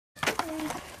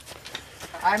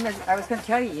I was going to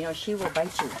tell you, you know, she will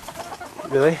bite you.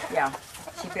 Really? Yeah.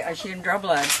 She didn't draw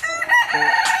blood.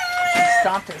 She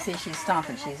stomped it. See, she's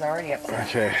stomping. She's already upset.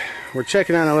 Okay. We're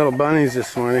checking on the little bunnies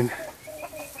this morning.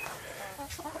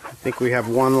 I think we have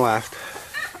one left.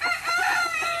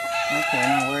 Okay,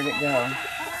 now where'd it go?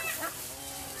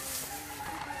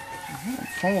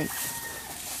 Okay.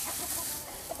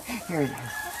 Here it is.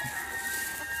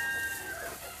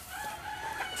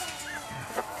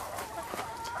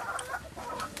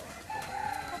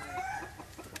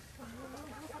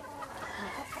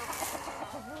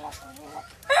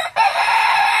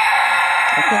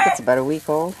 I think it's about a week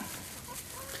old.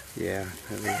 Yeah,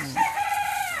 at least.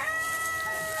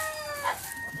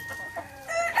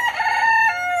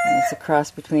 And it's a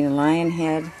cross between a lion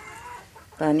head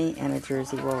bunny and a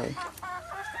Jersey Wooley.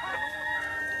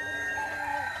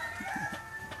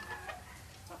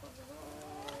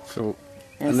 So,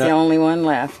 and it's the only one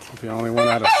left. The only one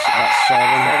out of about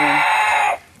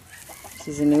 7.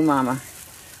 She's a new mama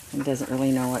and doesn't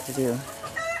really know what to do.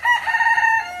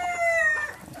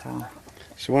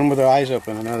 So when will their eyes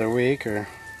open? Another week or?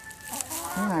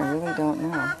 Oh, I really don't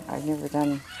know. I've never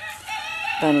done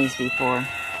bunnies before.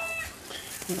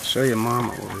 I'll show you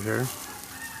mama over here.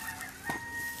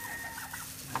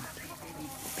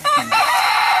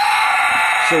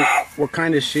 So what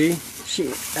kind is she?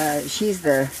 She's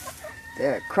the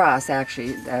cross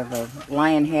actually of a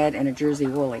lion head and a Jersey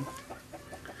Wooley.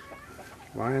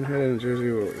 Lion head and a Jersey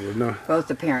Wooley. No. Both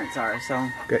the parents are, so.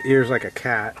 Got ears like a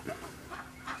cat.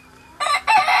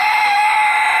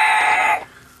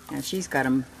 And she's got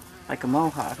them like a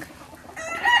mohawk.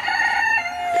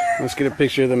 Let's get a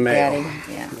picture of the male.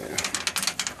 Daddy, yeah.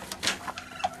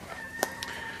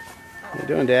 How you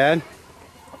doing, Dad?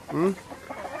 Hmm?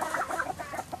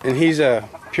 And he's a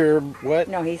pure what?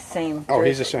 No, he's the same. Oh,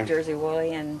 he's the same. Jersey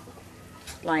Wooley and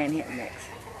lion head mix.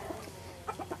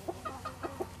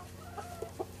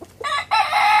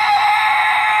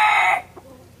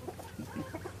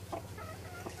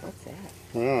 What's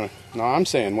that? No, I'm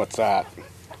saying what's that?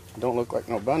 Don't look like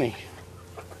no bunny.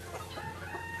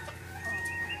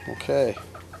 Okay.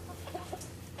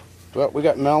 Well, we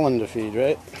got melon to feed,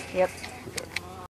 right? Yep.